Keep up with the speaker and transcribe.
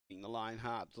line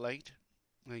hard late.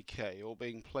 Okay, all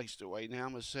being placed away now,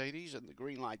 Mercedes, and the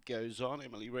green light goes on.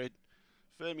 Emily Red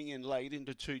firming in late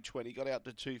into 220, got out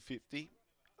to 250.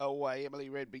 Away, Emily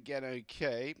Red began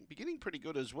okay. Beginning pretty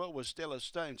good as well was Stella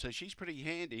Stone, so she's pretty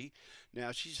handy.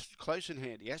 Now she's close and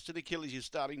handy. Aston Achilles is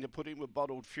starting to put in with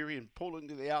Bottled Fury and pulling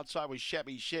to the outside with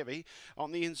Shabby Chevy.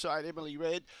 On the inside, Emily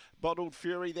Red, Bottled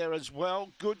Fury there as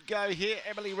well. Good go here.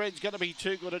 Emily Red's going to be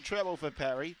too good a treble for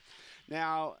Parry.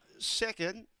 Now,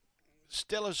 second,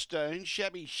 Stella Stone,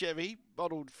 Shabby Chevy,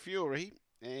 Bottled Fury.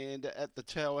 And at the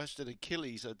tail, Aston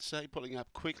Achilles, I'd say, pulling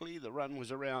up quickly. The run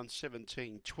was around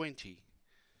 17:20.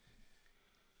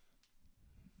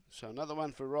 So another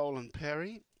one for Roland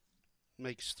Parry.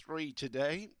 Makes 3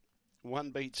 today.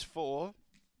 1 beats 4.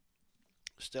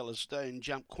 Stella Stone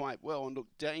jumped quite well and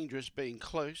looked dangerous, being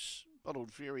close.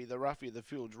 Bottled Fury, the roughie of the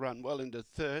fields, run well into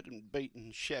third and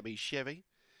beaten Shabby Chevy.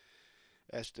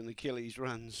 Aston Achilles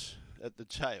runs at the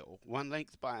tail. 1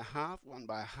 length by a half, 1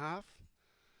 by a half.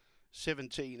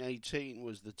 17:18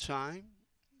 was the time.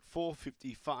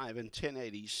 4:55 and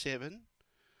 10:87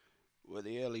 were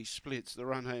the early splits. The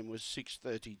run home was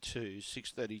 6:32.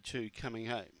 6:32 coming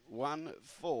home.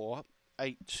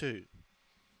 1-4-8-2.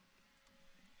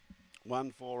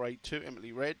 1-4-8-2.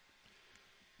 Emily Red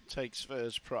takes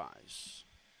first prize.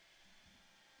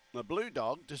 The Blue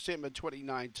Dog, December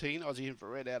 2019, Aussie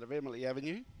Infrared out of Emily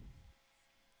Avenue.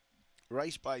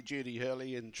 Raced by Judy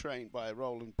Hurley and trained by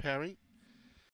Roland Parry.